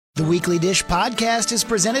The Weekly Dish podcast is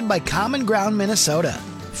presented by Common Ground Minnesota.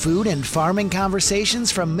 Food and farming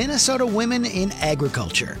conversations from Minnesota women in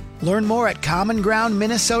agriculture. Learn more at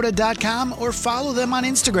commongroundminnesota.com or follow them on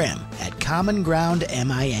Instagram at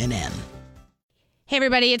commongroundminn. Hey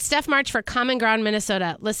everybody, it's Steph March for Common Ground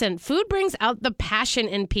Minnesota. Listen, food brings out the passion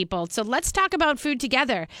in people, so let's talk about food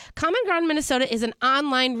together. Common Ground Minnesota is an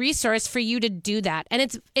online resource for you to do that,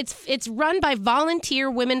 and it's run by volunteer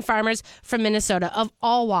women farmers from Minnesota of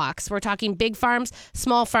all walks. We're talking big farms,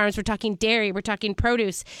 small farms, we're talking dairy, we're talking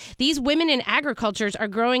produce. These women in agriculture are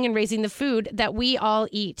growing and raising the food that we all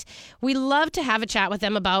eat. We love to have a chat with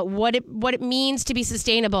them about what it means to be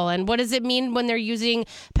sustainable and what does it mean when they're using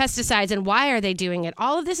pesticides and why are they doing it.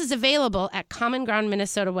 All of this is available at Common Ground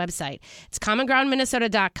Minnesota website. It's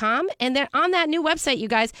commongroundminnesota.com. And then on that new website, you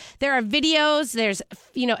guys, there are videos, there's,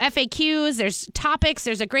 FAQs, there's topics,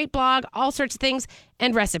 there's a great blog, all sorts of things,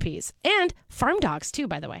 and recipes. And farm dogs, too,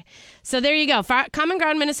 by the way. So there you go.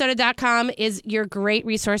 commongroundminnesota.com is your great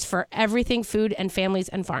resource for everything food and families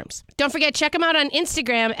and farms. Don't forget, check them out on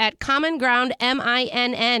Instagram at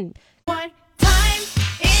commongroundminn. What time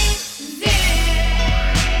is it?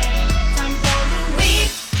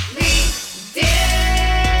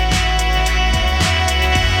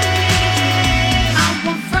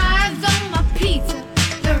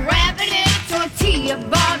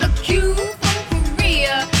 Barbecue from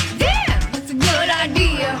Korea. Damn, that's a good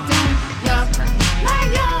idea. Yuck, my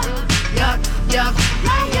yuck, yuck, yuck,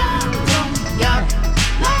 my yuck, yuck,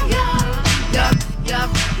 my yuck, yuck, yuck,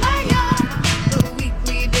 my yuck. The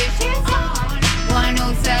weekly dish is on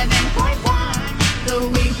 107.1. The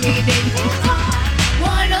weekly dish is on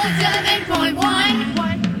 107.1.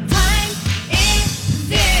 What time is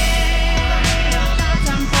it?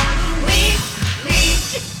 Time for the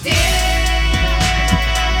weekly dish.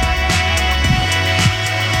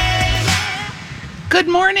 Good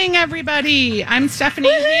morning, everybody. I'm Stephanie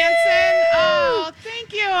Hansen. Oh,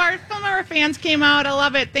 thank you. Some of our fans came out. I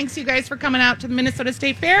love it. Thanks, you guys, for coming out to the Minnesota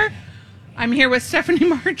State Fair. I'm here with Stephanie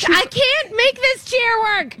March. I can't make this chair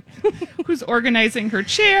work. Who's organizing her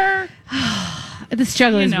chair. The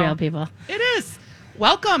struggle is real, people. It is.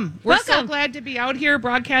 Welcome. We're so glad to be out here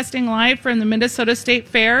broadcasting live from the Minnesota State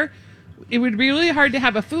Fair. It would be really hard to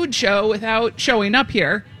have a food show without showing up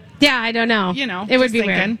here. Yeah, I don't know. It would be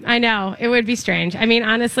weird. I know. It would be strange. I mean,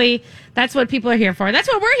 honestly, that's what people are here for. That's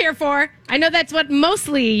what we're here for. I know that's what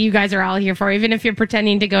mostly you guys are all here for, even if you're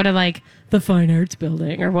pretending to go to, like, the Fine Arts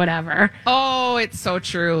Building or whatever. Oh, it's so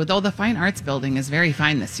true. Though the Fine Arts Building is very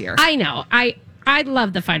fine this year. I know. I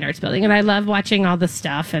love the Fine Arts Building, and I love watching all the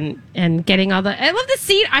stuff and getting all the... I love the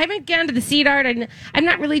seed. I haven't gone to the seed art, and I'm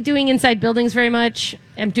not really doing inside buildings very much.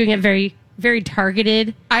 I'm doing it very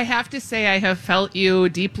targeted. I have to say I have felt you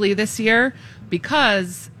deeply this year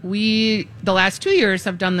because we, the last 2 years,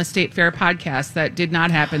 have done the State Fair podcast that did not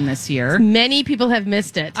happen this year. Many people have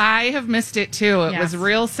missed it. I have missed it too. It was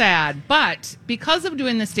real sad. But because of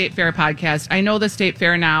doing the State Fair podcast, I know the State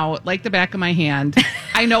Fair now like the back of my hand.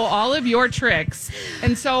 I know all of your tricks.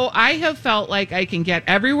 And so I have felt like I can get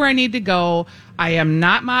everywhere I need to go. I am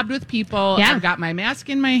not mobbed with people. Yeah. I've got my mask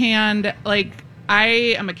in my hand.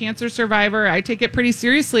 I am a cancer survivor. I take it pretty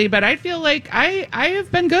seriously, but I feel like I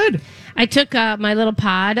have been good. I took my little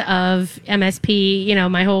pod of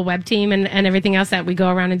MSP, my whole web team and everything else that we go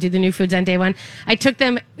around and do the new foods on day one. I took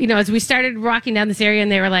them, as we started walking down this area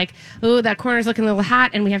and they were like, oh, that corner's looking a little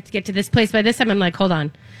hot and we have to get to this place by this time. I'm like, hold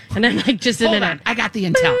on. And then just a hold minute. On. I got the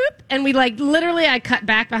intel. Boop. And we literally, I cut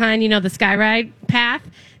back behind, the Skyride path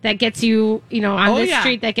that gets you, on this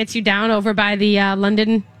street that gets you down over by the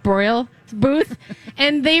London Broil booth,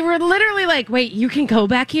 and they were literally like, wait, you can go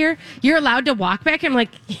back here? You're allowed to walk back here? I'm like,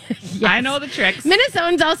 yes. I know the tricks.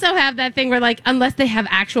 Minnesotans also have that thing where, unless they have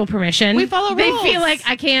actual permission, we follow rules. They feel like,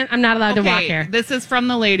 I'm not allowed to walk here. This is from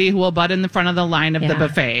the lady who will butt in the front of the line of the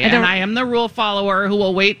buffet, and I am the rule follower who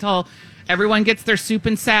will wait till everyone gets their soup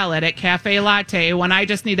and salad at Cafe Latte when I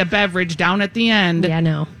just need a beverage down at the end. Yeah,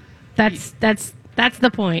 no. That's the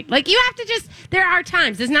point. You have to there are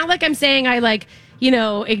times. It's not like I'm saying I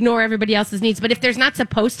ignore everybody else's needs. But if there's not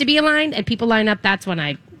supposed to be a line and people line up, that's when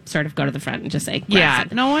I sort of go to the front and just say, yeah,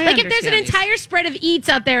 no, I understand. If there's an entire spread of eats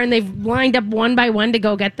out there and they've lined up one by one to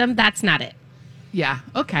go get them, that's not it. Yeah,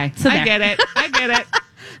 okay. So I get it.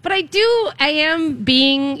 But I am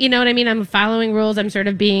being, you know what I mean? I'm following rules. I'm sort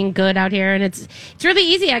of being good out here. And it's really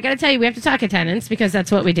easy. I got to tell you, we have to talk attendance because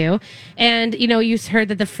that's what we do. And, you heard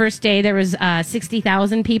that the first day there was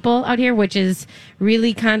 60,000 people out here, which is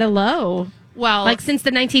really kind of low. Well, since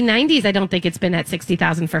the 1990s, I don't think it's been at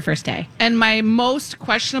 60,000 for first day. And my most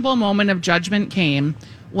questionable moment of judgment came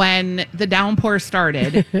when the downpour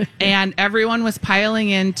started and everyone was piling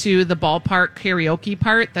into the ballpark karaoke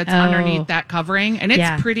part that's underneath that covering. And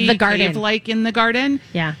it's pretty cave-like in the garden.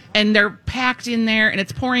 Yeah. And they're packed in there and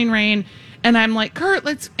it's pouring rain. And I'm like, Kurt,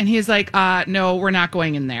 and he's like, no, we're not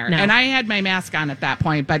going in there. No. And I had my mask on at that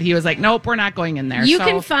point, but he was like, nope, we're not going in there. You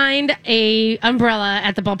can find a umbrella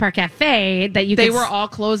at the Ballpark Cafe that you They were all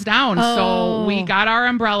closed down. So we got our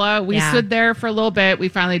umbrella. We stood there for a little bit. We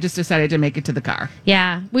finally just decided to make it to the car.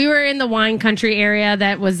 Yeah. We were in the wine country area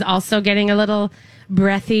that was also getting a little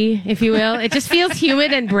breathy, if you will. It just feels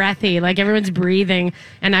humid and breathy, like everyone's breathing.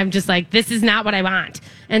 And I'm just like, this is not what I want.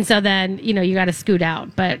 And so then, you got to scoot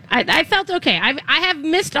out. But I felt okay. I have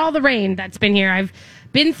missed all the rain that's been here. I've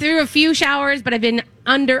been through a few showers, but I've been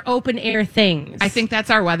under open air things. I think that's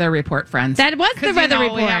our weather report, friends. That was the weather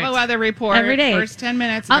report. We have a weather report every day. First 10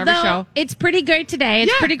 minutes of every show. It's pretty great today.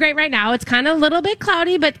 It's pretty great right now. It's kind of a little bit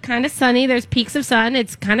cloudy, but kind of sunny. There's peaks of sun.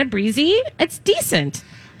 It's kind of breezy. It's decent.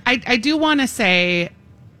 I do want to say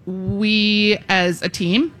we as a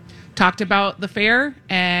team talked about the fair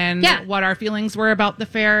and what our feelings were about the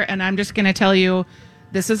fair. And I'm just going to tell you,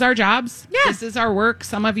 this is our jobs. Yeah. This is our work.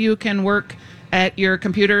 Some of you can work at your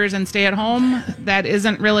computers and stay at home. That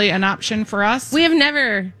isn't really an option for us. We have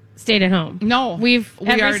never stayed at home. No.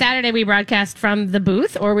 Every Saturday we broadcast from the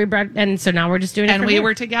booth and so now we're just doing it from here. And we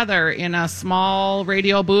were together in a small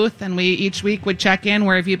radio booth and we each week would check in.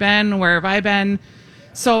 Where have you been? Where have I been?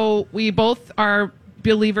 So we both are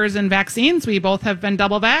believers in vaccines. We both have been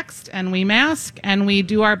double vaxxed and we mask and we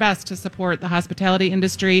do our best to support the hospitality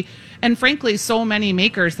industry and frankly so many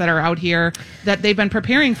makers that are out here that they've been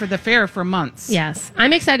preparing for the fair for months. Yes.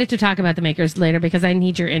 I'm excited to talk about the makers later because I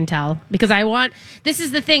need your intel because this is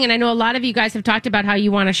the thing, and I know a lot of you guys have talked about how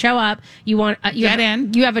you want to show up, you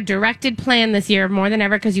have a directed plan this year more than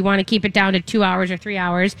ever because you want to keep it down to 2 hours or 3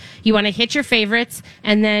 hours. You want to hit your favorites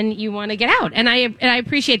and then you want to get out. And I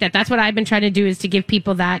appreciate that. That's what I've been trying to do, is to give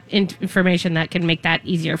people that information that can make that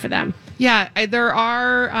easier for them. Yeah, there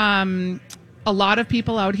are a lot of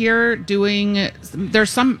people out here doing.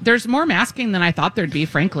 There's more masking than I thought there'd be,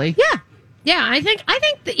 frankly. Yeah. I think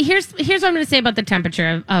here's what I'm going to say about the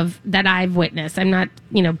temperature of that I've witnessed. I'm not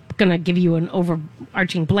going to give you an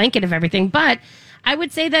overarching blanket of everything, but I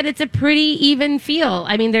would say that it's a pretty even feel.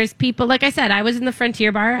 I mean, there's people, like I said, I was in the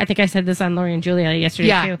Frontier Bar. I think I said this on Lori and Julia yesterday,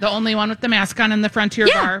 too. Yeah, the only one with the mask on in the Frontier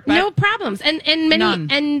Bar. But no problems. And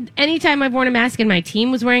anytime I've worn a mask and my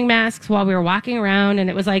team was wearing masks while we were walking around, and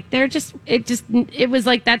it was like, it was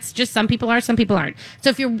like, that's just some people are, some people aren't.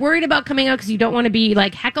 So if you're worried about coming out because you don't want to be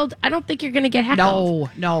like heckled, I don't think you're going to get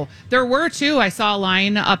heckled. No. There were, too. I saw a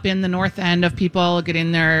line up in the north end of people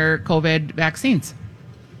getting their COVID vaccines.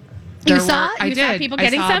 You saw people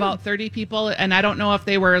getting some? I saw about 30 people, and I don't know if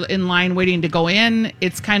they were in line waiting to go in.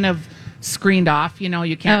 It's kind of screened off, you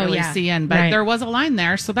can't really see in, but there was a line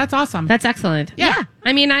there, so that's awesome. That's excellent. Yeah.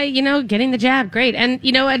 I mean, getting the jab, great. And,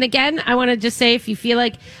 and again, I want to just say, if you feel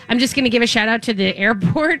like, I'm just going to give a shout out to the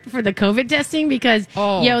airport for the COVID testing because,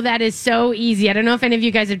 that is so easy. I don't know if any of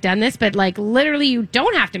you guys have done this, but like literally you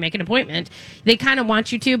don't have to make an appointment. They kind of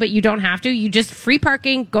want you to, but you don't have to. You just free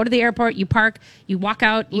parking, go to the airport, you park, you walk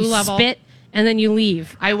out, you spit, and then you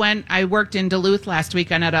leave. I worked in Duluth last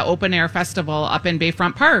weekend at an open air festival up in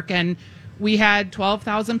Bayfront Park, and we had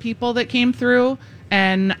 12,000 people that came through,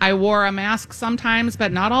 and I wore a mask sometimes,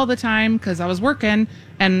 but not all the time because I was working.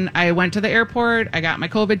 And I went to the airport. I got my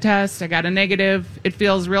COVID test. I got a negative. It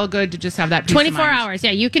feels real good to just have that peace 24 of mind. hours.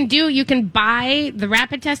 Yeah, you can buy the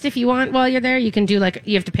rapid test if you want while you're there. You can do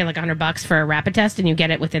you have to pay like $100 for a rapid test, and you get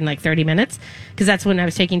it within like 30 minutes because that's when I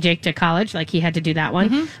was taking Jake to college. Like he had to do that one.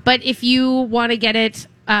 Mm-hmm. But if you want to get it,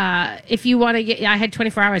 I had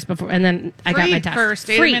 24 hours before, and then I got my test. For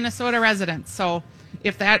state of Minnesota residents. So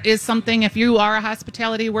if that is something, if you are a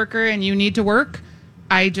hospitality worker and you need to work,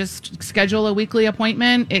 I just schedule a weekly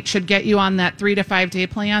appointment. It should get you on that 3 to 5 day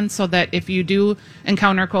plan so that if you do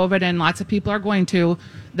encounter COVID, and lots of people are going to,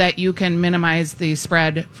 that you can minimize the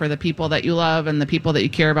spread for the people that you love and the people that you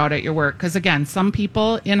care about at your work. Because again, some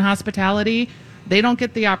people in hospitality, they don't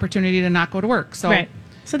get the opportunity to not go to work. So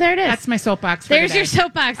So there it is. That's my soapbox for There's today. your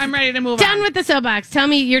soapbox. I'm ready to move on. Done with the soapbox. Tell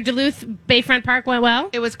me, your Duluth Bayfront Park went well?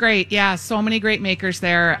 It was great. Yeah, so many great makers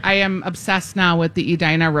there. I am obsessed now with the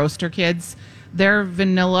Edina Roaster Kids. Their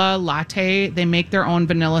vanilla latte, they make their own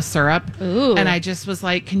vanilla syrup. Ooh. And I just was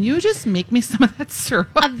like, can you just make me some of that syrup?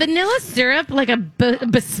 A vanilla syrup, like a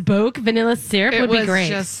bespoke vanilla syrup would be great.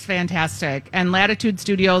 It was just fantastic. And Latitude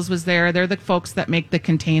Studios was there. They're the folks that make the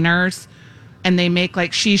containers. And they make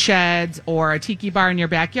like she sheds or a tiki bar in your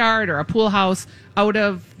backyard or a pool house out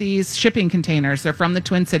of these shipping containers. They're from the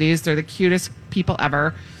Twin Cities. They're the cutest people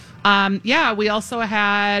ever. We also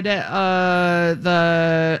had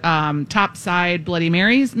the Top Side Bloody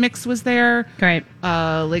Marys mix was there. Great.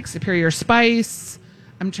 Lake Superior Spice.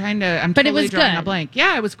 I'm totally drawing a blank.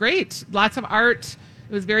 Yeah, it was great. Lots of art.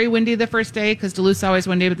 It was very windy the first day because Duluth's always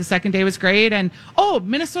windy, but the second day was great. And,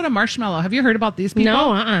 Minnesota Marshmallow. Have you heard about these people?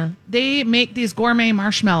 No, They make these gourmet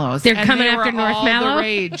marshmallows. They're coming after North Mallow? The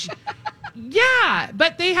rage. Yeah,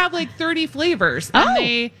 but they have like 30 flavors.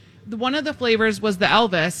 And one of the flavors was the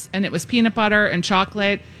Elvis, and it was peanut butter and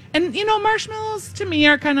chocolate. And, marshmallows to me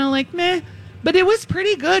are kind of like meh, but it was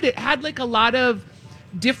pretty good. It had like a lot of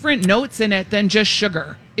different notes in it than just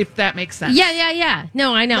sugar, if that makes sense. Yeah.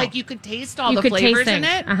 No, I know. Like you could taste all the flavors in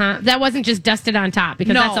it. That wasn't just dusted on top,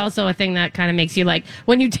 because that's also a thing that kind of makes you like,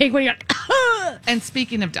 when you take one, you're like, And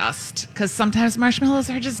speaking of dust, because sometimes marshmallows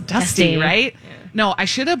are just dusty. Right? Yeah. No, I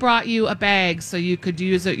should have brought you a bag so you could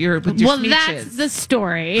use it with your Well, that's the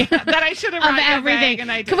story. That I should have brought you everything. A bag,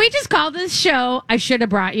 and I didn't. Can we just call this show I Should Have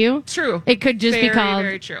Brought You? True. It could just be called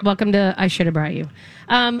very true. Welcome to I Should Have Brought You.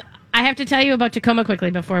 I have to tell you about Tacoma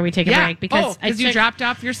quickly before we take a break. Because you dropped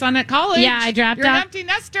off your son at college. Yeah, I dropped off. You're an empty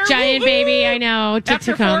nester. Giant baby, I know. To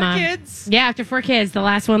after Tacoma. 4 kids. Yeah, after 4 kids. The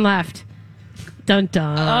last one left. Dun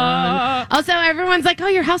dun. Also, everyone's like, "Oh,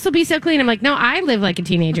 your house will be so clean." I'm like, "No, I live like a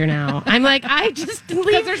teenager now." I'm like, I just leave.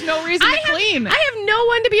 Because there's no reason to clean. I have no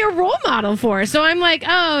one to be a role model for. So I'm like,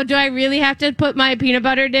 "Oh, do I really have to put my peanut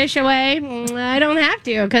butter dish away?" I don't have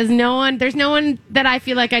to, because there's no one that I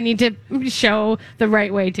feel like I need to show the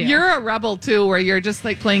right way to. You're a rebel too, where you're just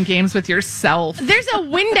like playing games with yourself. There's a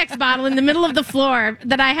Windex bottle in the middle of the floor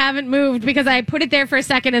that I haven't moved because I put it there for a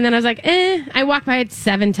second and then I was like, I walked by it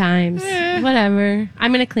 7 times. Whatever.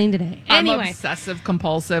 I'm going to clean today. Anyway. I'm obsessive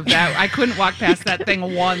compulsive. That I couldn't walk past that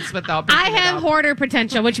thing once without picking I have hoarder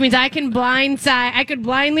potential, which means I could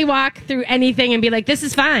blindly walk through anything and be like, this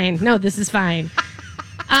is fine. No, this is fine.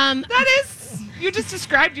 You just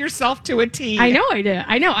described yourself to a T. I know I do.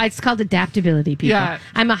 I know. It's called adaptability, people. Yeah.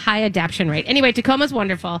 I'm a high adaption rate. Anyway, Tacoma's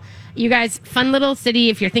wonderful. You guys, fun little city.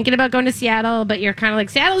 If you're thinking about going to Seattle, but you're kind of like,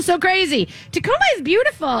 Seattle's so crazy. Tacoma is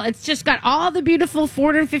beautiful. It's just got all the beautiful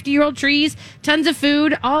 450-year-old trees, tons of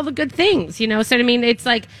food, all the good things, So, I mean, it's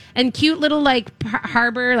like, and cute little, like,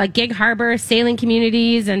 harbor, like gig harbor, sailing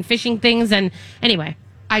communities and fishing things. And anyway.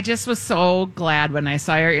 I just was so glad when I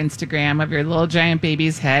saw your Instagram of your little giant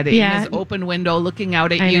baby's head in his open window looking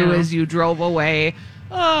out at you as you drove away.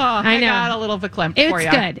 Oh, I got a little verklempt for you.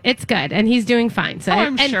 It's good. It's good. And he's doing fine. So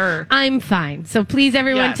I'm sure. I'm fine. So please,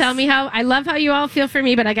 everyone, tell me I love how you all feel for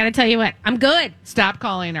me, but I got to tell you what, I'm good. Stop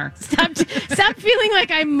calling her. Stop feeling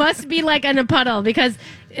like I must be like in a puddle, because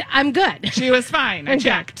I'm good. She was fine. I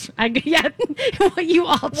checked. You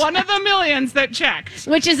all checked. One of the millions that checked.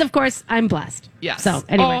 Which is, of course, I'm blessed. Yes. So,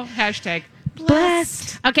 anyway. Hashtag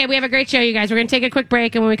blessed. Okay, we have a great show, you guys. We're going to take a quick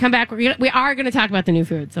break, and when we come back, we are going to talk about the new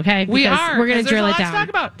foods, okay? We're going to drill it down. There's a lot to talk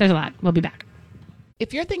about. There's a lot. We'll be back.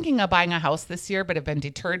 If you're thinking of buying a house this year but have been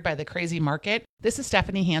deterred by the crazy market, this is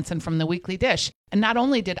Stephanie Hansen from The Weekly Dish. And not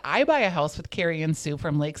only did I buy a house with Carrie and Sue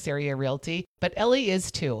from Lakes Area Realty, but Ellie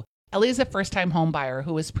is too. Ellie is a first-time home buyer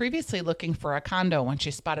who was previously looking for a condo when she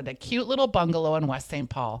spotted a cute little bungalow in West St.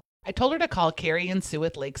 Paul. I told her to call Carrie and Sue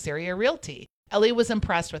with Lakes Area Realty. Ellie was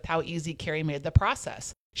impressed with how easy Carrie made the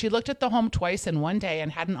process. She looked at the home twice in one day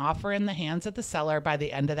and had an offer in the hands of the seller by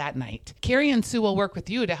the end of that night. Carrie and Sue will work with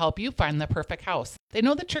you to help you find the perfect house. They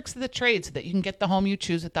know the tricks of the trade so that you can get the home you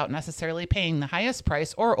choose without necessarily paying the highest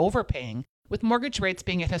price or overpaying. With mortgage rates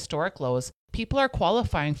being at historic lows, people are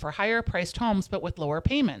qualifying for higher priced homes but with lower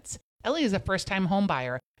payments. Ellie is a first-time home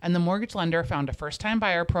buyer, and the mortgage lender found a first-time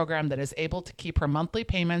buyer program that is able to keep her monthly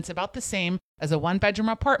payments about the same as a one-bedroom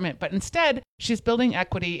apartment, but instead, she's building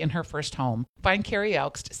equity in her first home. Find Carrie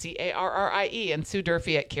Elkst, Carrie, and Sue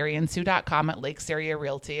Durfee at carrieandsue.com at Lakes Area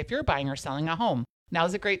Realty if you're buying or selling a home.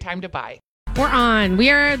 Now's a great time to buy. We're on. We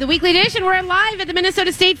are The Weekly Dish, and we're live at the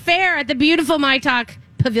Minnesota State Fair at the beautiful My Talk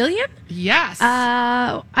Pavilion? Yes.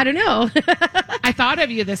 I don't know. I thought of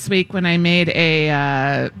you this week when I made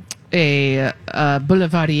a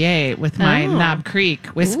Boulevardier with my Knob Creek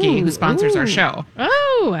whiskey, who sponsors our show.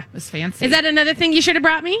 Oh. It was fancy. Is that another thing you should have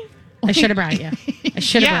brought me? I should have brought you. I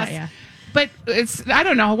should have brought you. But I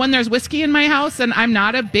don't know, when there's whiskey in my house and I'm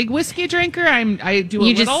not a big whiskey drinker, I do a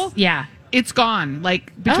little. Yeah. It's gone.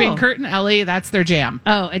 Like, between Kurt and Ellie, that's their jam.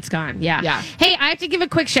 Oh, it's gone. Yeah. Yeah. Hey, I have to give a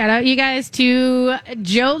quick shout out, you guys, to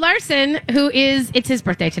Joe Larson, it's his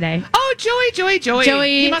birthday today. Oh, Joey.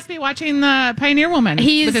 He must be watching the Pioneer Woman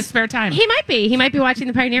with his spare time. He might be. He might be watching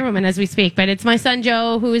the Pioneer Woman as we speak. But it's my son,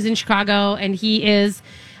 Joe, who is in Chicago, and he is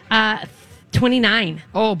 29.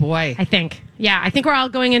 Oh, boy. I think. Yeah, I think we're all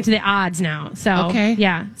going into the odds now. So, Okay.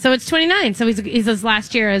 Yeah. So it's 29. So he's his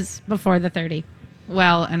last year as before the 30.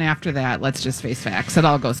 Well, and after that, let's just face facts. It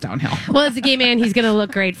all goes downhill. Well, as a gay man, he's going to look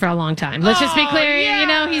great for a long time. Let's just be clear.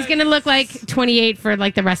 Yes. He's going to look like 28 for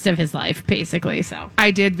like the rest of his life, basically. So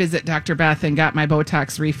I did visit Dr. Beth and got my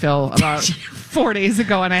Botox refill about 4 days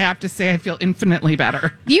ago, and I have to say I feel infinitely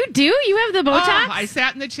better. you do? You have the Botox? Oh, I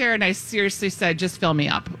sat in the chair and I seriously said, just fill me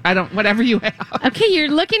up. Whatever you have. Okay, you're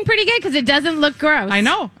looking pretty good because it doesn't look gross. I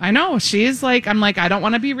know. She's like, I'm like, I don't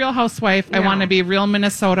want to be Real Housewife. I No. want to be real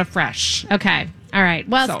Minnesota fresh. Okay. All right.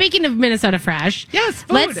 Well, So- speaking of Minnesota Fresh, Yes,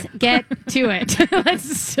 food. let's get to it.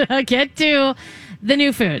 Let's get to the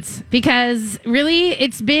new foods because really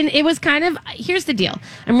it was kind of, here's the deal.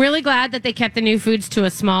 I'm really glad that they kept the new foods to a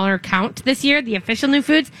smaller count this year, the official new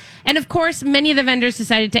foods. And of course, many of the vendors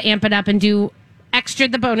decided to amp it up and do extra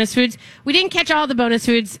the bonus foods. We didn't catch all the bonus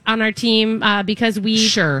foods on our team because we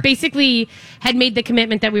basically had made the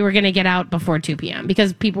commitment that we were going to get out before 2 p.m.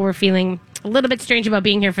 because people were feeling a little bit strange about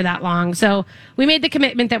being here for that long. So we made the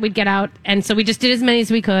commitment that we'd get out. And so we just did as many as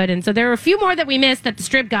we could. And so there were a few more that we missed that the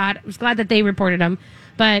Strip got. I was glad that they reported them.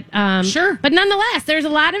 But But nonetheless, there's a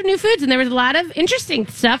lot of new foods and there was a lot of interesting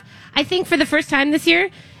stuff. I think for the first time this year,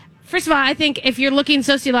 first of all, I think if you're looking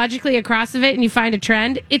sociologically across of it and you find a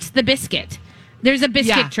trend, it's the biscuit. There's a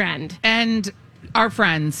biscuit trend. And our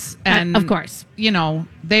friends. And of course.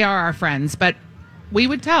 They are our friends. But we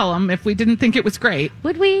would tell them if we didn't think it was great.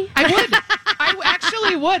 Would we? I would. I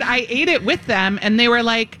actually would. I ate it with them, and they were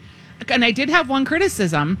like, and I did have one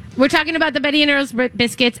criticism. We're talking about the Betty and Earl's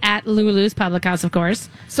biscuits at Lulu's Public House, of course.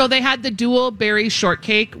 So they had the dual berry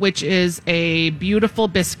shortcake, which is a beautiful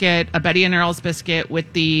biscuit, a Betty and Earl's biscuit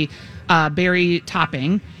with the berry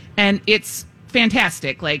topping, and it's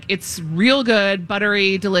fantastic. Like, it's real good,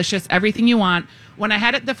 buttery, delicious, everything you want. When I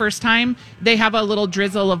had it the first time, they have a little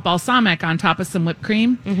drizzle of balsamic on top of some whipped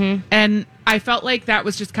cream. And I felt like that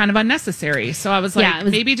was just kind of unnecessary. So I was like,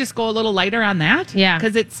 maybe just go a little lighter on that. Yeah.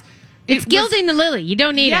 Because it's gilding the lily. You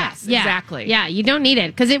don't need it. Yes, exactly. Yeah, you don't need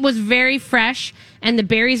it because it was very fresh and the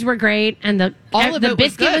berries were great and the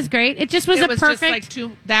biscuit was great. It just was perfect.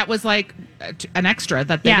 That was like an extra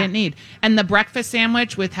that they didn't need. And the breakfast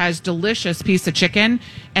sandwich has delicious piece of chicken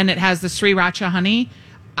and it has the sriracha honey.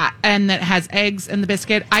 And that has eggs in the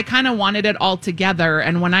biscuit. I kind of wanted it all together,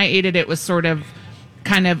 and when I ate it, it was sort of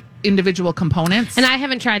kind of indivial components. And I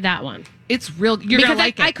haven't tried that one. It's real. You're gonna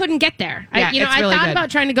like it. I couldn't get there. Yeah, I really thought good. about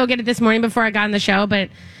trying to go get it this morning before I got on the show, but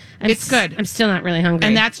it's good. I'm still not really hungry.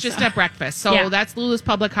 And that's just at breakfast. So that's Lulu's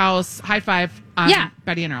Public House. High five on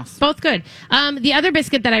Betty and Earl's. Both good. The other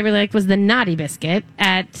biscuit that I really liked was the Naughty Biscuit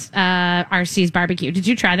at RC's Barbecue. Did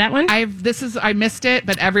you try that one? I missed it,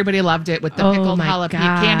 but everybody loved it with the pickled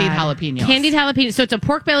candied jalapenos. Candied jalapenos. So it's a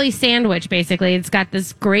pork belly sandwich, basically. It's got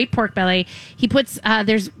this great pork belly. He puts,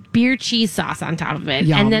 there's beer cheese sauce on top of it.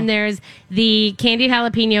 Yum. And then there's the candied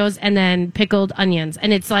jalapenos and then pickled onions.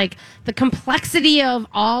 And it's like the complexity of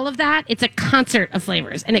all of that. It's a concert of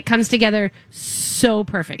flavors and it comes together so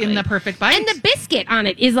perfectly. In the perfect bite. And the biscuit on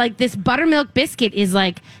it is like this buttermilk biscuit is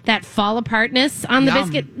like that fall apartness on the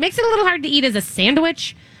biscuit. Makes it a little hard to eat as a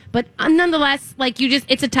sandwich. But nonetheless, like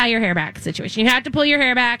it's a tie your hair back situation. You have to pull your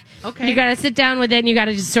hair back. Okay. You got to sit down with it and you got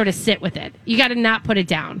to just sort of sit with it. You got to not put it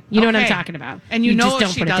down. You know what I'm talking about. And you know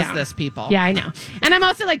just she does this, people. Yeah, I know. And I'm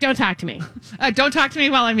also like, don't talk to me. Don't talk to me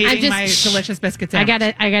while I'm eating my delicious biscuit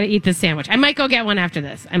sandwich. I gotta eat this sandwich. I might go get one after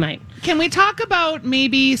this. I might. Can we talk about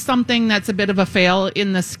maybe something that's a bit of a fail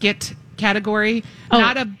in the skit category?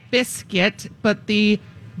 Not a biscuit, but the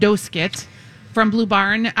dough skit from Blue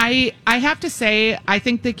Barn. I have to say, I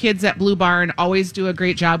think the kids at Blue Barn always do a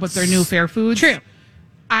great job with their new fair foods. True.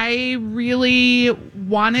 I really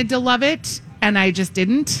wanted to love it, and I just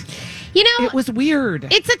didn't. It was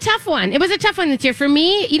weird. It's a tough one. It was a tough one this year for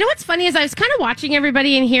me. You know what's funny is I was kind of watching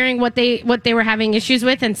everybody and hearing what they were having issues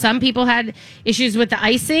with, and some people had issues with the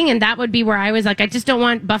icing, and that would be where I was like, I just don't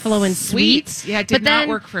want buffalo and sweet. Yeah, it did not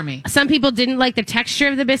work for me. Some people didn't like the texture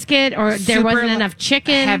of the biscuit, or there wasn't enough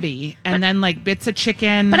chicken. Heavy, and then like bits of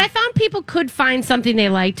chicken. But I found people could find something they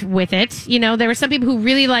liked with it. There were some people who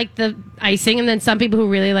really liked the icing, and then some people who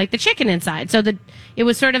really liked the chicken inside. So it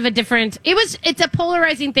was sort of a different. It's a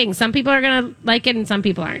polarizing thing. Some people are gonna like it, and some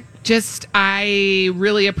people aren't. I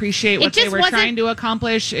really appreciate what they were wasn't- trying to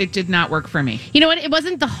accomplish. It did not work for me. You know what? It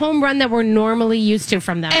wasn't the home run that we're normally used to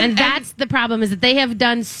from them. And that's the problem, is that they have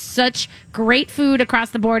done such great food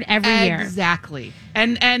across the board every year. Exactly.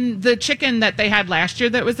 And the chicken that they had last year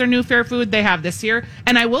that was their new fair food, they have this year.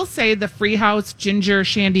 And I will say the Free House ginger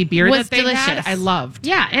shandy beer was that they delicious. had, I loved.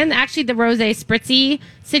 Yeah, and actually the rosé spritzy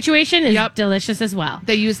situation is delicious as well.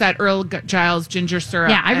 They use that Earl Giles ginger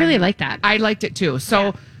syrup. Yeah, I really like that. I liked it too.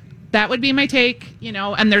 So that would be my take,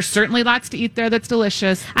 and there's certainly lots to eat there that's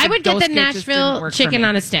delicious. I would get the Nashville chicken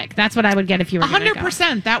on a stick. That's what I would get if you were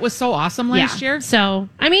 100%. That was so awesome last year. So,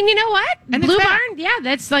 I mean, you know what? And Blue it's Barn, back.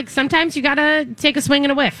 that's like sometimes you got to take a swing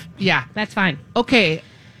and a whiff. Yeah. That's fine. Okay.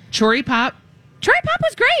 Chori Pop. Chori Pop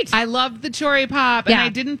was great. I loved the Chori Pop, and I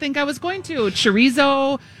didn't think I was going to.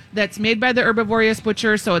 Chorizo that's made by the herbivorous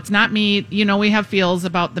butcher, so it's not meat. We have feels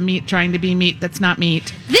about the meat trying to be meat that's not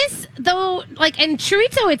meat. This, though, and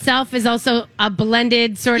chorizo itself is also a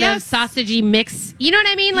blended sort of sausagey mix. You know what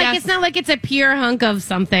I mean? It's not like it's a pure hunk of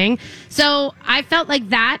something. So I felt like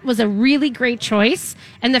that was a really great choice.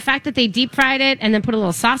 And the fact that they deep fried it and then put a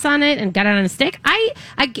little sauce on it and got it on a stick, I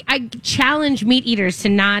challenge meat eaters to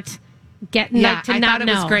not get I thought it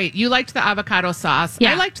was great. You liked the avocado sauce.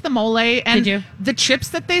 Yeah. I liked the mole and Did you? the chips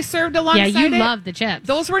that they served alongside it. Yeah, you loved the chips.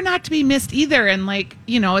 Those were not to be missed either. And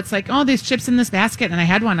it's like, oh, these chips in this basket. And I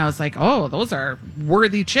had one. I was like, oh, those are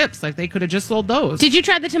worthy chips. Like they could have just sold those. Did you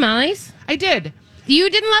try the tamales? I did. You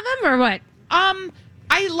didn't love them or what?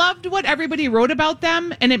 I loved what everybody wrote about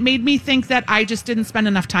them, and it made me think that I just didn't spend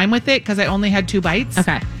enough time with it because I only had 2 bites.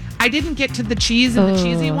 Okay. I didn't get to the cheese and the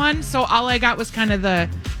cheesy one, so all I got was kind of the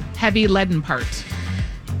heavy leaden part.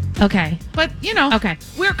 Okay. But, okay.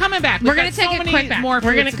 We're coming back. We're going to take a quick back. More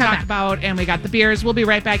We're going to talk about, and we got the beers. We'll be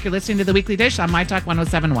right back. You're listening to The Weekly Dish on My Talk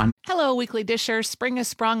 107.1. Hello, Weekly Dishers. Spring has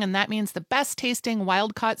sprung, and that means the best tasting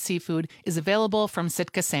wild-caught seafood is available from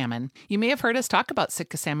Sitka Salmon. You may have heard us talk about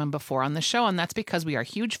Sitka Salmon before on the show, and that's because we are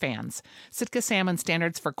huge fans. Sitka Salmon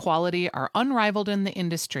standards for quality are unrivaled in the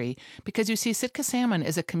industry because you see, Sitka Salmon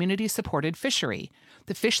is a community-supported fishery.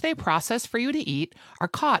 The fish they process for you to eat are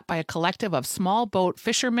caught by a collective of small boat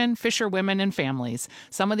fishermen, fisherwomen, and families.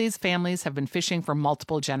 Some of these families have been fishing for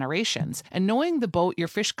multiple generations, and knowing the boat your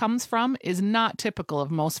fish comes from is not typical of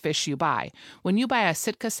most fish you buy. When you buy a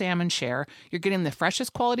Sitka Salmon share, you're getting the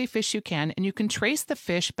freshest quality fish you can, and you can trace the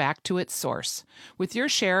fish back to its source. With your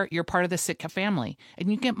share, you're part of the Sitka family, and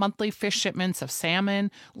you get monthly fish shipments of salmon,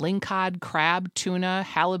 lingcod, crab, tuna,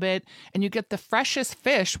 halibut, and you get the freshest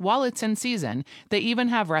fish while it's in season. They even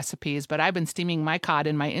have recipes, but I've been steaming my cod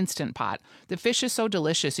in my Instant Pot. The fish is so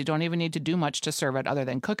delicious, you don't even need to do much to serve it other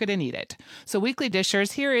than cook it and eat it. So Weekly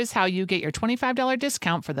Dishers, here is how you get your $25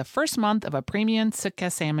 discount for the first month of a premium Sitka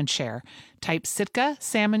Salmon share. Type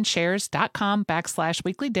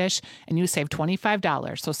sitkasalmonshares.com/weekly dish and you save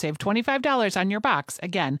 $25. So save $25 on your box.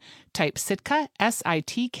 Again, type Sitka,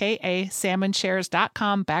 SITKA,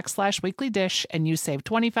 salmonshares.com/weekly dish and you save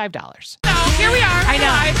 $25. So here we are. I know.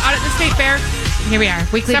 Live out at the State Fair. Here we are.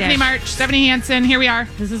 Weekly Stephanie Dish. March, Stephanie Hansen. Here we are.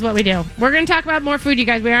 This is what we do. We're going to talk about more food, you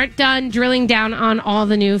guys. We aren't done drilling down on all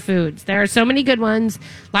the new foods. There are so many good ones.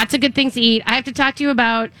 Lots of good things to eat. I have to talk to you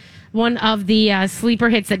about one of the sleeper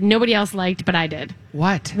hits that nobody else liked, but I did.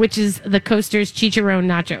 What? Which is the Coaster's Chicharron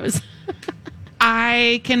Nachos.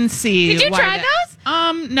 I can see. Did you try those?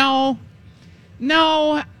 No.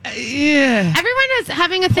 Yeah. Everyone is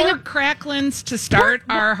having a thing Pork of cracklins to start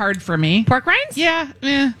are hard for me. pork rinds? Yeah.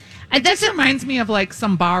 It just reminds me of like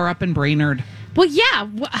some bar up in Brainerd. Well, yeah.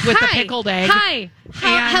 With the pickled egg. Hi.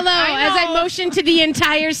 Hello. As I motion to the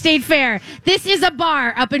entire State Fair. This is a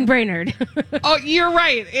bar up in Brainerd. Oh, you're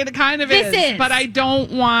right. It kind of This is. But I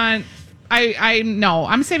don't want... No,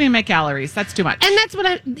 I'm saving my calories. That's too much. And that's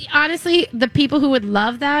what honestly, the people who would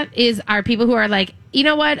love that are people who are like, you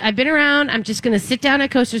know what? I've been around. I'm just going to sit down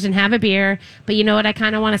at Coasters and have a beer. But you know what? I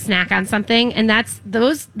kind of want to snack on something. And that's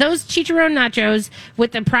those chicharron nachos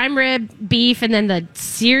with the prime rib beef and then the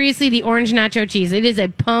orange nacho cheese. It is a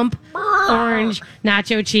pump orange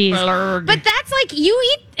nacho cheese. Blurg. But that's like you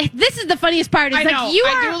eat. This is the funniest part. It's I like know. you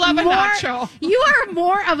I are do love a nacho. You are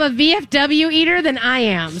more of a VFW eater than I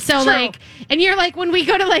am. So True. and you're like when we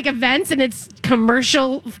go to like events and it's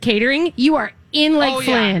commercial catering, you are in like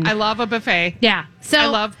Flynn. Yeah. I love a buffet. Yeah. So I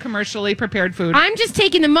love commercially prepared food. I'm just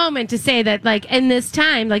taking the moment to say that, like, in this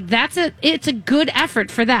time, like, it's a good effort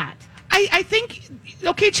for that. I think,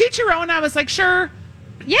 chicharron, I was like, sure.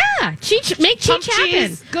 Yeah, make cheech happen.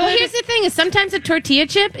 Cheese, good. Well, here's the thing: is sometimes a tortilla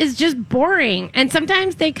chip is just boring, and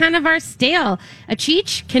sometimes they kind of are stale. A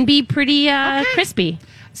cheech can be pretty crispy.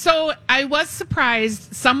 So I was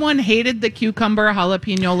surprised someone hated the cucumber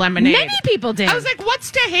jalapeno lemonade. Many people did. I was like, what's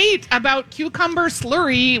to hate about cucumber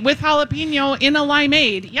slurry with jalapeno in a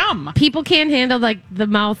limeade? Yum. People can't handle like the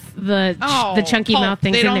chunky pulp. mouth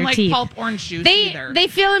things they in don't their like teeth. Pulp orange juice either. They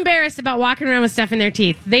feel embarrassed about walking around with stuff in their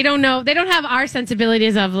teeth. They don't know. They don't have our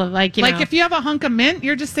sensibilities of like, you know. Like if you have a hunk of mint,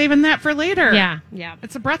 you're just saving that for later. Yeah.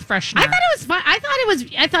 It's a breath freshener. I thought it was fun.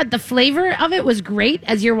 I thought the flavor of it was great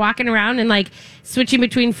as you're walking around and like switching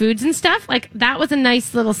between foods and stuff. Like that was a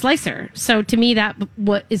nice little slicer. So to me, that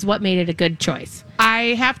is what made it a good choice.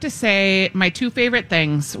 I have to say my two favorite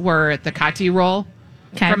things were the kati roll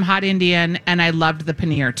from Hot Indian, and I loved the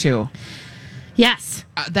paneer too. Yes.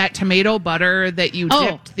 That tomato butter that you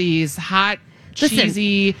dipped these hot,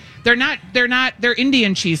 cheesy. They're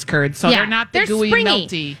Indian cheese curds, so they're not the gooey, springy.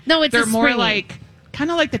 melty. No, they're more springy. like kind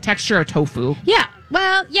of like the texture of tofu. Yeah.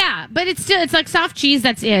 Well, yeah, but it's like soft cheese.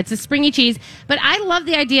 That's it. It's a springy cheese. But I love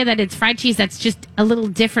the idea that it's fried cheese that's just a little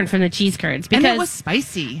different from the cheese curds. Because, and it was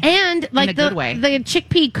spicy. And like in a good way. The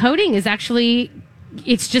chickpea coating is actually,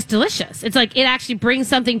 it's just delicious. It's like it actually brings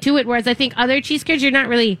something to it. Whereas I think other cheese curds,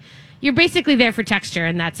 you're basically there for texture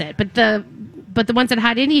and that's it. But the ones at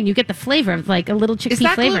Hot Indian, you get the flavor of like a little chickpea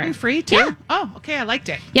flavor. Is that gluten-free too? Yeah. Oh, okay. I liked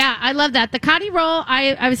it. Yeah, I love that. The kati roll,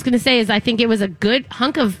 I was going to say, is I think it was a good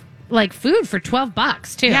hunk of like food for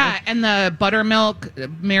 $12 too. Yeah, and the buttermilk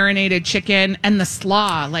marinated chicken and the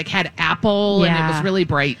slaw like had apple and it was really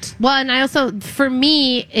bright. Well, and I also, for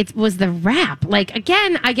me, it was the wrap. Like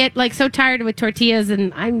again, I get like so tired with tortillas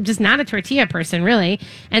and I'm just not a tortilla person really.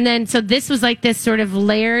 And then so this was like this sort of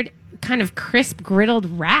layered kind of crisp griddled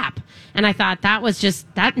wrap. And I thought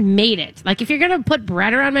that made it. Like if you're going to put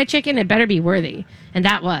bread around my chicken, it better be worthy. And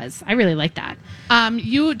that was. I really like that.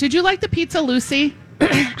 Did you like the pizza Lucy?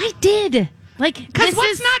 I did. Like, because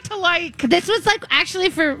what's not to like? This was like actually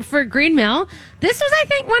for Green Mill. This was, I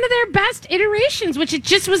think, one of their best iterations, which it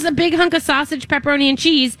just was a big hunk of sausage, pepperoni, and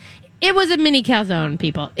cheese. It was a mini calzone,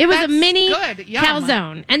 people. It was a mini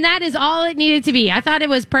calzone, and that is all it needed to be. I thought it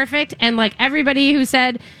was perfect, and like everybody who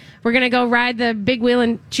said we're going to go ride the big wheel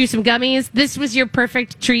and chew some gummies, this was your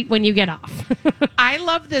perfect treat when you get off. I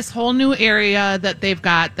love this whole new area that they've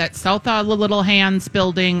got, that South of the Little Hands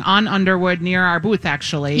building on Underwood near our booth,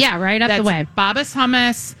 actually. Yeah, right up the way. Baba's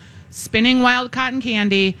Hummus, Spinning Wild Cotton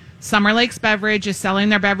Candy, Summer Lakes Beverage is selling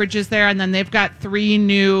their beverages there, and then they've got 3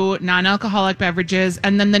 new non-alcoholic beverages,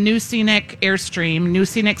 and then the New Scenic Airstream, New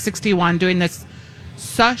Scenic 61, doing this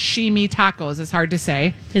sashimi tacos. It's hard to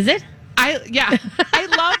say. Is it? I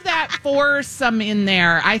love that foursome in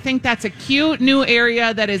there. I think that's a cute new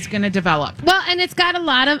area that is going to develop. Well, and it's got a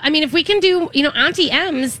lot of, I mean, if we can do, Auntie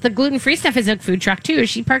M's, the gluten-free stuff is a food truck too.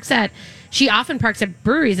 She often parks at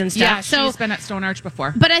breweries and stuff. Yeah, she's been at Stone Arch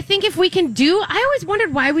before. But I think if we can I always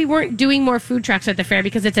wondered why we weren't doing more food trucks at the fair,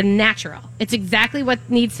 because it's a natural. It's exactly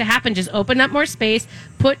what needs to happen. Just open up more space,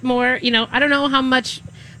 put more, I don't know how much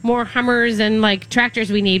more Hummers and like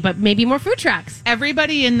tractors we need, but maybe more food trucks.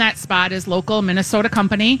 Everybody in that spot is local Minnesota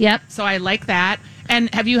company. Yep. So I like that.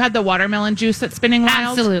 And have you had the watermelon juice at Spinning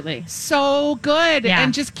Wild? Absolutely. So good. Yeah.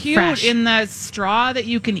 And just cute. Fresh. In the straw that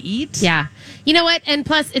you can eat. Yeah. You know what? And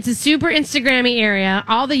plus, it's a super Instagrammy area.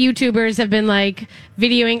 All the YouTubers have been like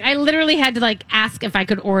videoing. I literally had to like ask if I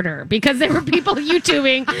could order because there were people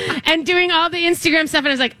YouTubing and doing all the Instagram stuff. And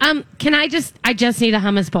I was like, I just need a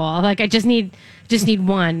hummus bowl. Like, I just need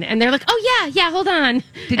one. And they're like, oh, yeah, hold on.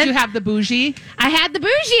 Did you have the bougie? I had the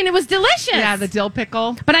bougie, and it was delicious. Yeah, the dill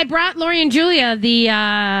pickle. But I brought Lori and Julia the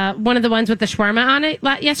one of the ones with the shawarma on it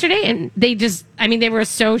yesterday, and they were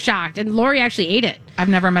so shocked. And Lori actually ate it. I've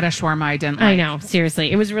never met a shawarma I didn't like. I know,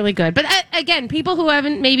 seriously. It was really good. But again, people who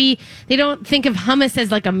they don't think of hummus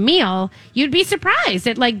as like a meal, you'd be surprised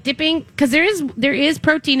at like dipping, because there is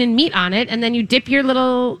protein and meat on it, and then you dip your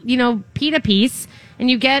little, pita piece, and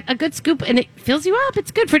you get a good scoop, and it fills you up. It's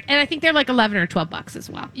good and I think they're like $11 or $12 as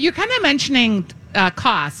well. You're kind of mentioning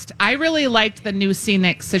cost. I really liked the New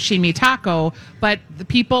Scenic sashimi taco, but the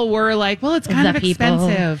people were like, well, it's kind of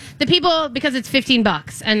expensive. The people, because it's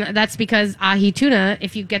 $15, and that's because ahi tuna,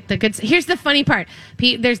 if you get the good... Here's the funny part.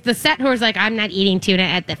 There's the set who's like, I'm not eating tuna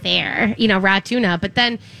at the fair, raw tuna, but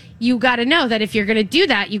then you got to know that if you're going to do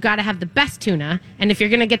that, you got to have the best tuna, and if you're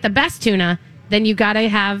going to get the best tuna, then you got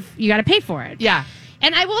to pay for it. Yeah.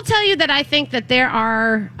 And I will tell you that I think that there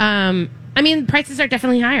are, prices are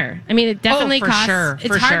definitely higher. I mean, it definitely costs. Sure,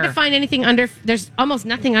 it's hard to find anything there's almost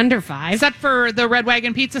nothing under $5. Except for the Red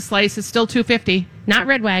Wagon pizza slice is still $2.50. Not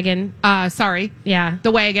Red Wagon. Sorry. Yeah. The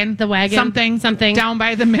wagon. Something. Down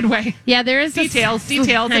by the Midway. Yeah, there is Details. It's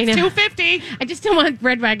 $2.50. I just don't want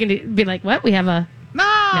Red Wagon to be like, what? We have a... No,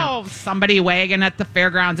 No. Somebody wagging at the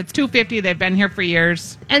fairgrounds. It's $2.50. They've been here for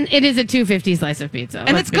years. And it is a $2.50 slice of pizza.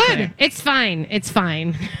 And it's good. Clear. It's fine. It's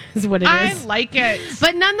fine is what it I is. like it.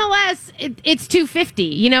 But nonetheless, it's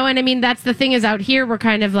 $2.50, you know, and I mean, that's the thing is out here, we're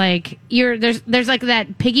kind of like, there's like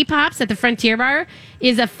that Piggy Pops at the Frontier Bar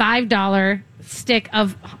is a $5 stick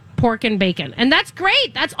of pork and bacon. And that's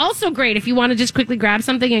great. That's also great if you want to just quickly grab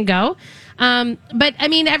something and go. But I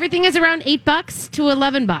mean, everything is around $8 to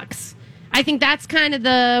 $11. I think that's kind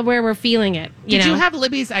of where we're feeling it. Did you have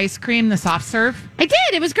Libby's ice cream, the soft serve? I did.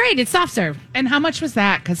 It was great. It's soft serve. And how much was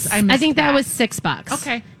that? Because I think that was $6.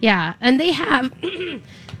 Okay. Yeah, and they have.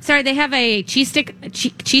 They have a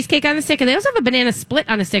cheesecake on the stick, and they also have a banana split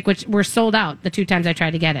on a stick, which were sold out the 2 times I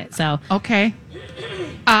tried to get it. So okay.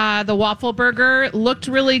 The waffle burger looked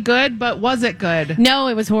really good, but was it good? No,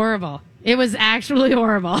 it was horrible. It was actually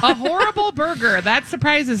horrible. A horrible burger. That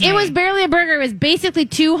surprises me. It was barely a burger. It was basically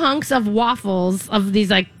 2 hunks of waffles, of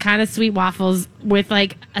these like kind of sweet waffles with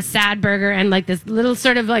like a sad burger and like this little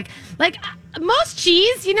sort of like most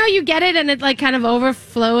cheese, you know, you get it and it like kind of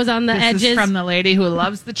overflows on the edges. This is from the lady who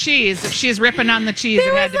loves the cheese. If she's ripping on the cheese,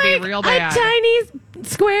 it had to be real bad. A tiny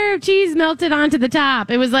square of cheese melted onto the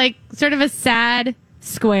top. It was like sort of a sad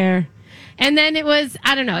square. And then it was,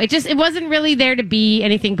 I don't know, it wasn't really there to be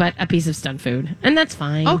anything but a piece of stunt food. And that's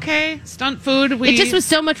fine. Okay, stunt food. It just was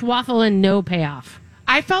so much waffle and no payoff.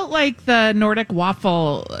 I felt like the Nordic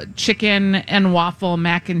waffle chicken and waffle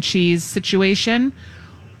mac and cheese situation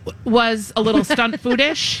was a little stunt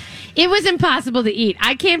foodish. It was impossible to eat.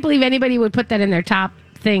 I can't believe anybody would put that in their top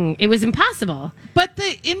thing. It was impossible. But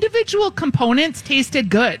the individual components tasted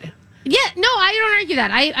good. Yeah, no, I don't argue that.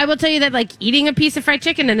 I will tell you that, like, eating a piece of fried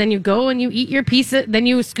chicken and then you go and you eat your piece, then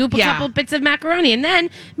you scoop a couple bits of macaroni and then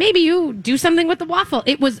maybe you do something with the waffle.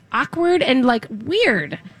 It was awkward and, like,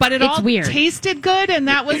 weird. But it's all weird. Tasted good, and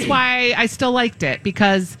that was why I still liked it,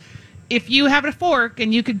 because if you have a fork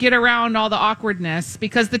and you could get around all the awkwardness,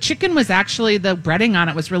 because the chicken was actually, the breading on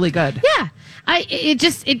it was really good. Yeah.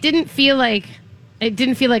 It didn't feel like... It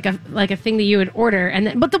didn't feel like a thing that you would order,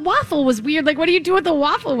 but the waffle was weird. Like, what do you do with the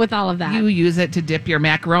waffle with all of that? You use it to dip your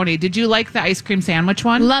macaroni. Did you like the ice cream sandwich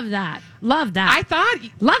one? Love that. I thought.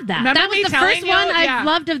 Love that. That was the first one I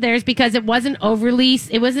loved of theirs because it wasn't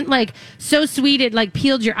it wasn't like so sweet it like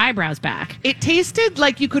peeled your eyebrows back. It tasted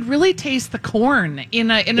like you could really taste the corn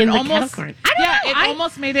in an almost. Corn. I don't know. It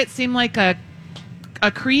almost made it seem like a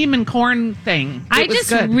cream and corn thing. I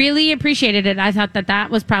just really appreciated it. I thought that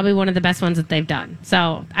was probably one of the best ones that they've done.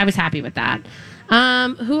 So I was happy with that.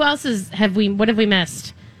 Who else what have we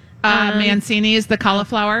missed? Mancini's, the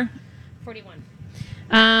cauliflower. 41.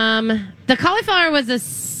 The cauliflower was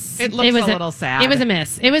It looks a little sad. It was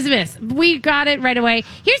a miss. We got it right away.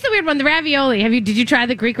 Here's the weird one, the ravioli. Did you try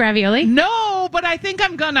the Greek ravioli? No, but I think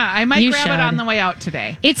I'm gonna. I might grab it on the way out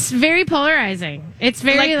today. It's very polarizing. It's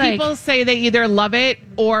very like people say they either love it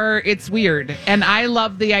or it's weird. And I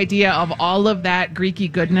love the idea of all of that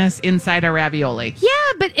Greeky goodness inside a ravioli.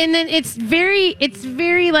 Yeah, and then it's very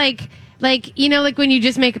like, you know, like when you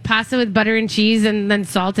just make a pasta with butter and cheese and then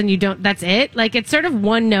salt and that's it. Like, it's sort of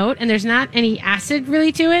one note and there's not any acid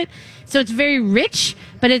really to it. So it's very rich,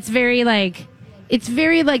 but it's very like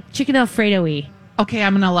chicken Alfredo-y. Okay,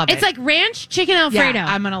 I'm going to love it. It's like ranch chicken Alfredo. Yeah,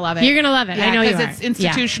 I'm going to love it. You're going to love it. I know you are. Because it's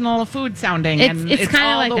institutional food sounding. It's kind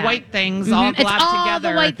of like all the that. white things all globbed together. It's all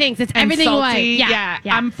the white things. It's everything salty. white. Yeah.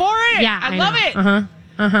 I'm for it. Yeah, I love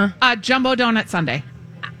it. Jumbo donut sundae.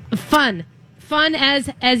 Fun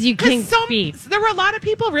as you can be. There were a lot of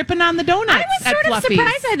people ripping on the donuts. I was sort of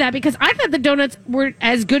surprised by that because I thought the donuts were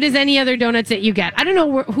as good as any other donuts that you get. I don't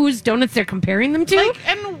know whose donuts they're comparing them to.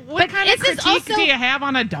 What kind of critique do you have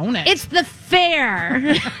on a donut? It's the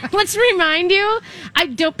fare. Let's remind you.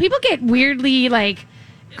 People get weirdly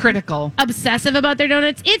critical, obsessive about their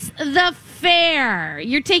donuts. It's the fare.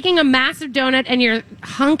 You're taking a massive donut and you're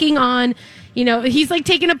hunking on. You know, he's like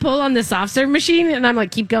taking a pull on the soft serve machine, and I'm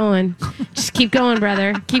like, keep going. Just keep going,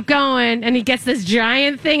 brother. Keep going. And he gets this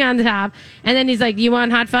giant thing on the top. And then he's like, you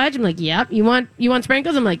want hot fudge? I'm like, yep. You want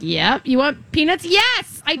sprinkles? I'm like, yep. You want peanuts?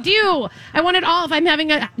 Yes, I do. I want it all. If I'm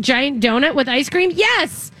having a giant donut with ice cream,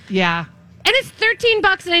 yes. Yeah. And it's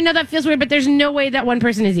 $13, and I know that feels weird, but there's no way that one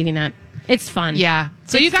person is eating that. It's fun. Yeah.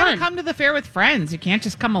 So you got to come to the fair with friends. You can't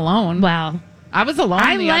just come alone. Well, I was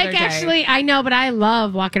alone the other day. Actually, I know, but I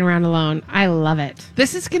love walking around alone. I love it.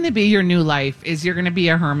 This is going to be your new life, is you're going to be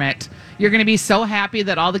a hermit. You're going to be so happy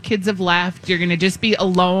that all the kids have left. You're going to just be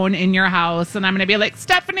alone in your house. And I'm going to be like,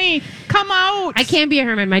 Stephanie, come out. I can't be a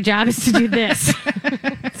hermit. My job is to do this.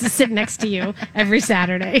 It's the sit next to you every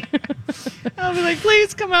Saturday. I'll be like,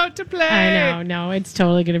 please come out to play. I know. No, it's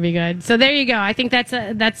totally going to be good. So there you go. I think that's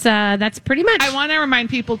pretty much. I want to remind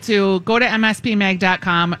people to go to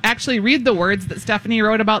mspmag.com. Actually, read the words that Stephanie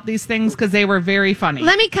wrote about these things because they were very funny.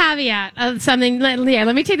 Let me caveat something. Let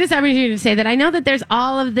me take this opportunity to say that I know that there's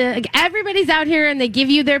all of everybody's out here and they give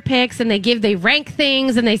you their picks and they rank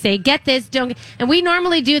things and they say get this, don't. And we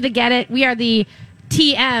normally do the get it. We are the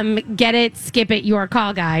TM, get it, skip it, your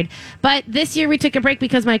call guide. But this year we took a break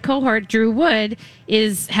because my cohort, Drew Wood,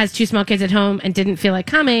 has 2 small kids at home and didn't feel like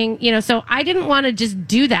coming, so I didn't want to just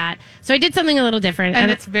do that. So I did something a little different. And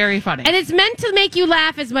it's very funny. And it's meant to make you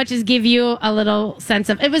laugh as much as give you a little sense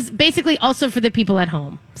of, it was basically also for the people at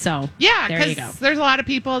home. So yeah, there you go. There's a lot of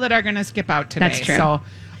people that are going to skip out today. That's true. So,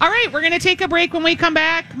 all right, we're going to take a break. When we come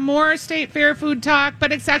back, more State Fair food talk,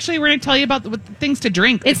 but it's actually, we're going to tell you about the things to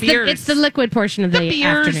drink, it's the beers. It's the liquid portion of the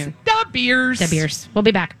afternoon. The beers. We'll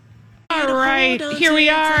be back. All right, here we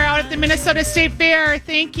are out at the Minnesota State Fair.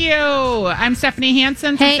 Thank you. I'm Stephanie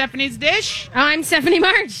Hansen from Stephanie's Dish. Oh, I'm Stephanie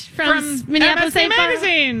March from Minneapolis MSP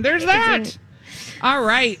Magazine. There's that. All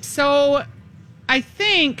right, so I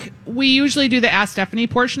think we usually do the Ask Stephanie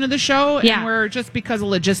portion of the show, and we're just because of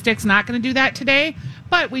logistics not going to do that today.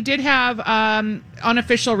 But we did have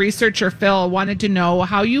unofficial researcher Phil wanted to know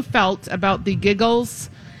how you felt about the Giggles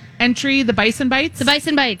entry, the Bison Bites. The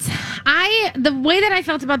Bison Bites. The way that I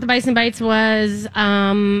felt about the Bison Bites was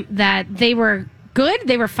that they were good.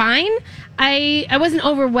 They were fine. I wasn't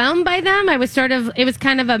overwhelmed by them. I was sort of. It was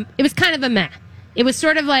kind of a meh. It was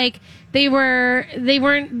sort of like they weren't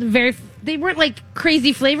like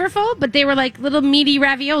crazy flavorful, but they were like little meaty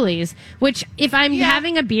raviolis, which if I'm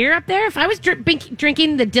having a beer up there, if I was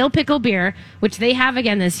drinking the dill pickle beer, which they have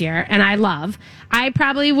again this year, and I love, I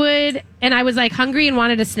probably would, and I was like hungry and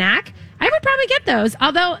wanted a snack, I would probably get those.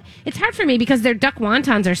 Although it's hard for me because their duck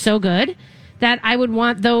wontons are so good that I would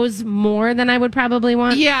want those more than I would probably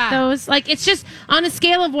want those. Like, it's just on a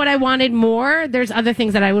scale of what I wanted more, there's other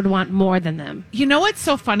things that I would want more than them. You know what's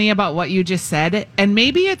so funny about what you just said? And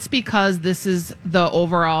maybe it's because this is the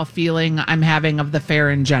overall feeling I'm having of the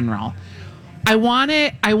fair in general. I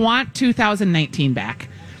want 2019 back.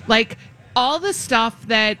 Like, all the stuff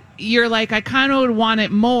that you're like, I kind of would want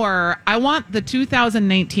it more. I want the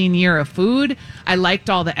 2019 year of food. I liked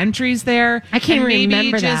all the entries there. I can't remember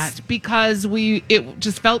maybe just that. because it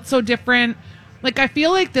just felt so different. Like, I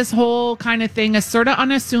feel like this whole kind of thing is sort of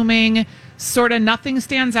unassuming, sort of nothing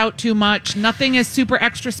stands out too much. Nothing is super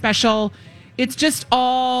extra special. It's just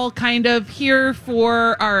all kind of here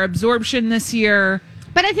for our absorption this year.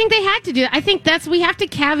 But I think they had to do it. I think we have to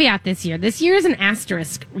caveat this year. This year is an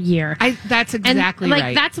asterisk year. That's exactly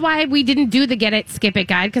right. That's why we didn't do the Get It, Skip It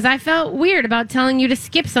guide, because I felt weird about telling you to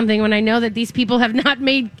skip something when I know that these people have not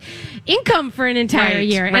made income for an entire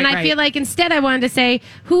year. And I feel like instead I wanted to say,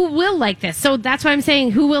 who will like this? So that's why I'm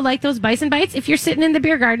saying, who will like those Bison Bites? If you're sitting in the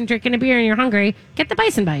beer garden drinking a beer and you're hungry, get the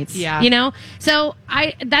Bison Bites. Yeah. So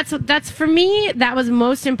that's for me, that was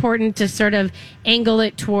most important to sort of angle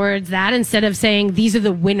it towards that instead of saying these are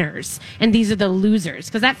the winners and these are the losers,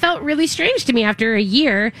 because that felt really strange to me after a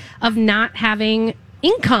year of not having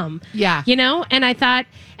income. And I thought,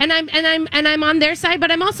 and I'm on their side, but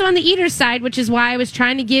I'm also on the eater's side, which is why I was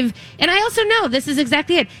trying to give. And I also know this is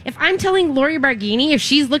exactly it. If I'm telling Lori Barghini, if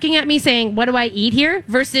she's looking at me saying, what do I eat here?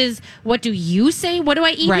 Versus what do you say? What do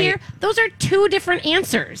I eat here? Those are two different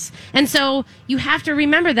answers. And so you have to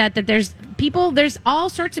remember that there's all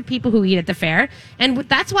sorts of people who eat at the fair. And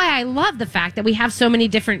that's why I love the fact that we have so many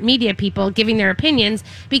different media people giving their opinions,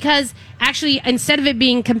 because actually, instead of it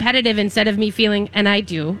being competitive, instead of me feeling, and I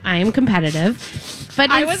am competitive. But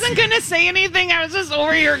I wasn't going to say anything. I was just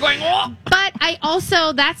over here going, oh. But I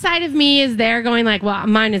also, that side of me is there going like, well,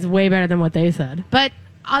 mine is way better than what they said. But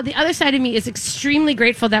the other side of me is extremely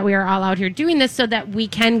grateful that we are all out here doing this so that we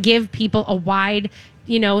can give people a wide,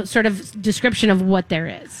 sort of description of what there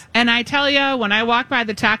is. And I tell you, when I walk by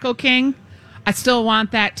the Taco King, I still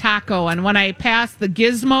want that taco. And when I pass the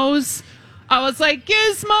Gizmos, I was like,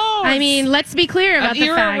 Gizmos! I mean, let's be clear about the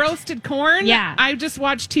fact. Roasted corn? Yeah. I just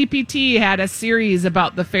watched TPT had a series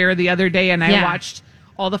about the fair the other day, and I watched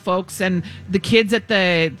all the folks and the kids at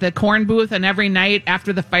the corn booth, and every night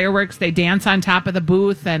after the fireworks, they dance on top of the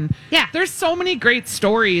booth. And there's so many great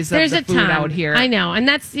stories of the food out here. I know. And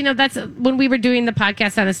that's when we were doing the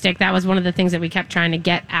podcast on a stick, that was one of the things that we kept trying to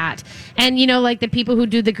get at. And, like the people who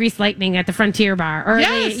do the grease lightning at the Frontier Bar, or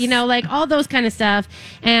like all those kind of stuff.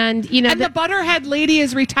 And, and the Butterhead lady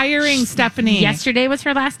is retiring, Stephanie. Yesterday was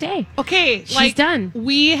her last day. Okay. She's done.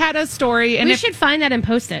 We had a story. And we should find that and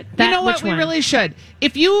post it. You know what? We really should. If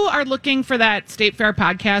if you are looking for that State Fair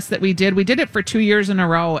podcast that we did it for 2 years in a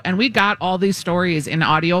row, and we got all these stories in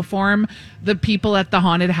audio form, the people at the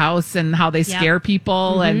haunted house and how they scare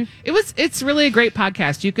people. And it's really a great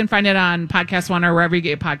podcast. You can find it on Podcast One or wherever you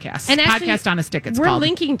get podcasts. And actually, Podcast on a Stick, it's called. We're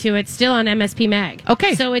linking to it still on MSP Mag.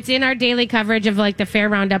 Okay. So it's in our daily coverage of like the fair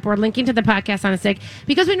roundup. We're linking to the Podcast on a Stick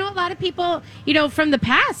because we know a lot of people, from the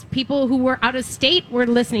past, people who were out of state were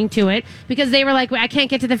listening to it because they were like, well, I can't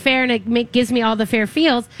get to the fair and it gives me all the fair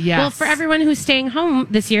feels. Yes. Well, for everyone who's staying home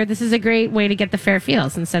this year, this is a great way to get the fair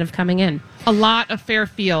feels instead of coming in. A lot of fair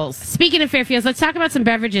feels. Speaking of fair feels, let's talk about some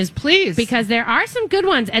beverages, please, because there are some good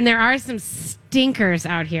ones and there are some stinkers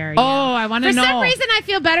out here. I want to know. For some reason, I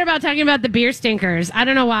feel better about talking about the beer stinkers. I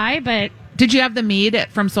don't know why, but did you have the mead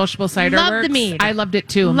from Sociable Cider Works? Love the mead. I loved it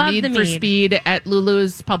too. Love mead the for mead. Speed at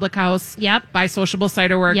Lulu's Public House. Yep. By Sociable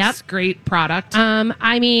Cider Works. Yep. Great product. I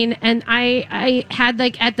had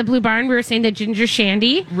like at the Blue Barn, we were saying the ginger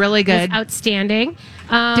shandy. Really good. Was outstanding.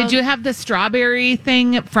 Did you have the strawberry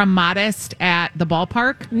thing from Modest at the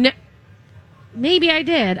ballpark? No, maybe I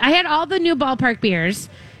did. I had all the new ballpark beers,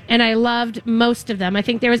 and I loved most of them. I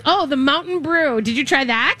think there was, the Mountain Brew. Did you try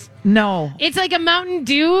that? No. It's like a Mountain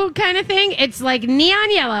Dew kind of thing. It's like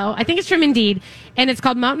neon yellow. I think it's from Indeed, and it's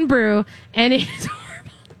called Mountain Brew, and it's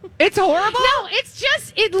horrible. It's horrible? No, it's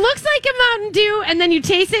just, it looks like a Mountain Dew, and then you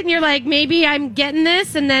taste it, and you're like, maybe I'm getting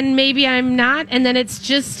this, and then maybe I'm not, and then it's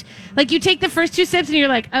just... Like, you take the first 2 sips and you're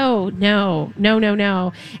like, oh, no.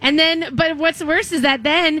 And then, but what's worse is that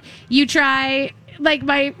then you try, like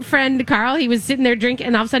my friend Carl, he was sitting there drinking,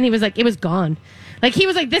 and all of a sudden he was like, it was gone. Like, he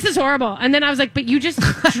was like, this is horrible. And then I was like, but you just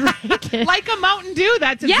drank it. Like a Mountain Dew.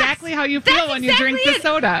 That's exactly how you feel when you drink the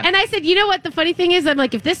soda. And I said, you know what? The funny thing is, I'm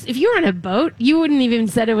like, if you were on a boat, you wouldn't even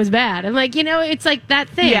said it was bad. I'm like, it's like that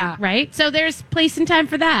thing, right? So there's place and time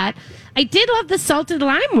for that. I did love the salted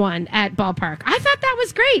lime one at Ballpark. I thought that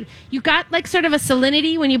was great. You got like sort of a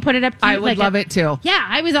salinity when you put it up to I would love it too. Yeah,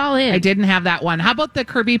 I was all in. I didn't have that one. How about the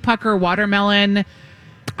Kirby Pucker watermelon?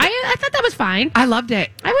 I thought that was fine. I loved it.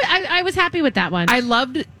 I was happy with that one.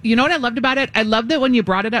 You know what I loved about it? I loved that when you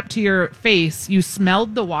brought it up to your face, you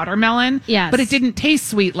smelled the watermelon. Yes. But it didn't taste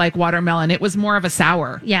sweet like watermelon. It was more of a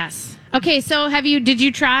sour. Yes. Okay, so did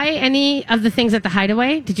you try any of the things at the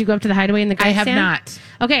Hideaway? Did you go up to the Hideaway in the I have stand? not.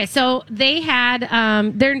 Okay, so they had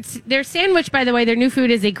their sandwich, by the way, their new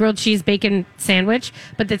food is a grilled cheese bacon sandwich,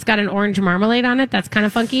 but it's got an orange marmalade on it. That's kind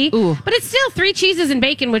of funky. Ooh. But it's still 3 cheeses and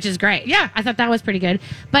bacon, which is great. Yeah. I thought that was pretty good.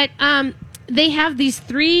 But they have these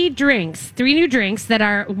 3 new drinks that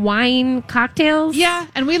are wine cocktails. Yeah,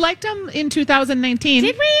 and we liked them in 2019.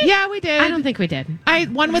 Did we? Yeah, we did. I don't think we did.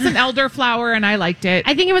 One was an elderflower, and I liked it.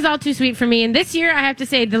 I think it was all too sweet for me. And this year, I have to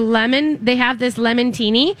say, they have this lemon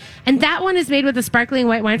teeny, and that one is made with a sparkling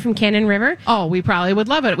white wine from Cannon River. Oh, we probably would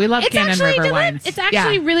love it. We love Cannon River wines. It's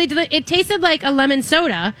actually really delicious. It tasted like a lemon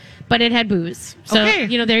soda, but it had booze. So,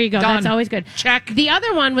 there you go. Done. That's always good. Check. The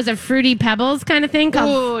other one was a Fruity Pebbles kind of thing.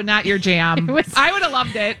 Ooh, not your jam. I would have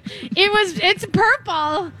loved it. It's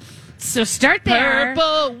purple. So start there.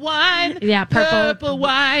 Purple wine. Yeah, purple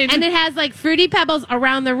wine. And it has like Fruity Pebbles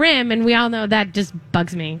around the rim, and we all know that just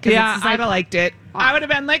bugs me. Yeah, I'd have liked it. I would have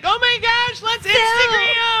been like, oh my gosh, let's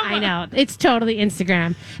Instagram. I know. It's totally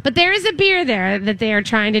Instagram. But there is a beer there that they are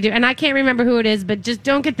trying to do, and I can't remember who it is, but just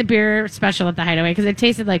don't get the beer special at the Hideaway because it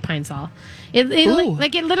tasted like Pine Sol. It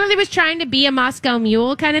literally was trying to be a Moscow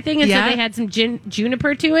Mule kind of thing, and so they had some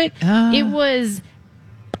juniper to it. It was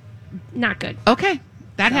not good. Okay.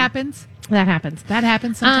 That happens. That happens. That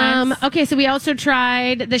happens sometimes. Okay, so we also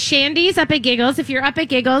tried the Shandies up at Giggles. If you're up at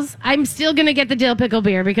Giggles, I'm still going to get the dill pickle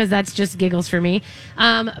beer because that's just Giggles for me.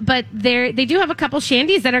 But they do have a couple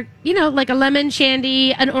Shandies that are, like a lemon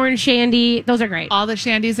shandy, an orange shandy. Those are great. All the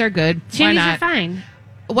Shandies are good. Shandies are fine.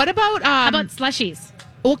 What about... How about slushies?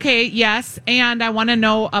 Okay, yes. And I want to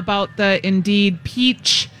know about the Indeed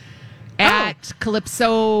Peach at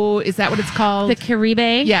Calypso. Is that what it's called? The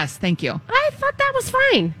Caribe? Yes, thank you. I thought that was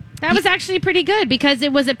fine. That was actually pretty good because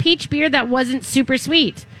it was a peach beer that wasn't super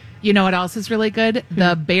sweet. You know what else is really good?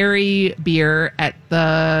 The berry beer at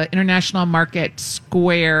the International Market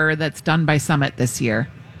Square that's done by Summit this year.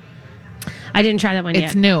 I didn't try that one yet.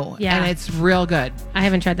 It's new. Yeah. And it's real good. I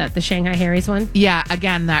haven't tried that. The Shanghai Harry's one? Yeah.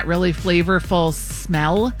 Again, that really flavorful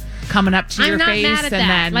smell coming up to your face. I'm not mad at that.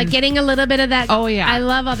 Then, like getting a little bit of that. Oh, yeah. I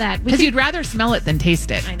love all that. Because you'd rather smell it than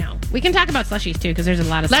taste it. I know. We can talk about slushies, too, because there's a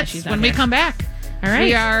lot of slushies out when we come back. All right.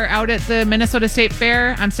 We are out at the Minnesota State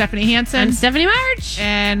Fair. I'm Stephanie Hansen. I'm Stephanie March.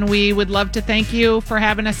 And we would love to thank you for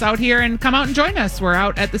having us out here and come out and join us. We're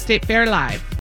out at the State Fair live.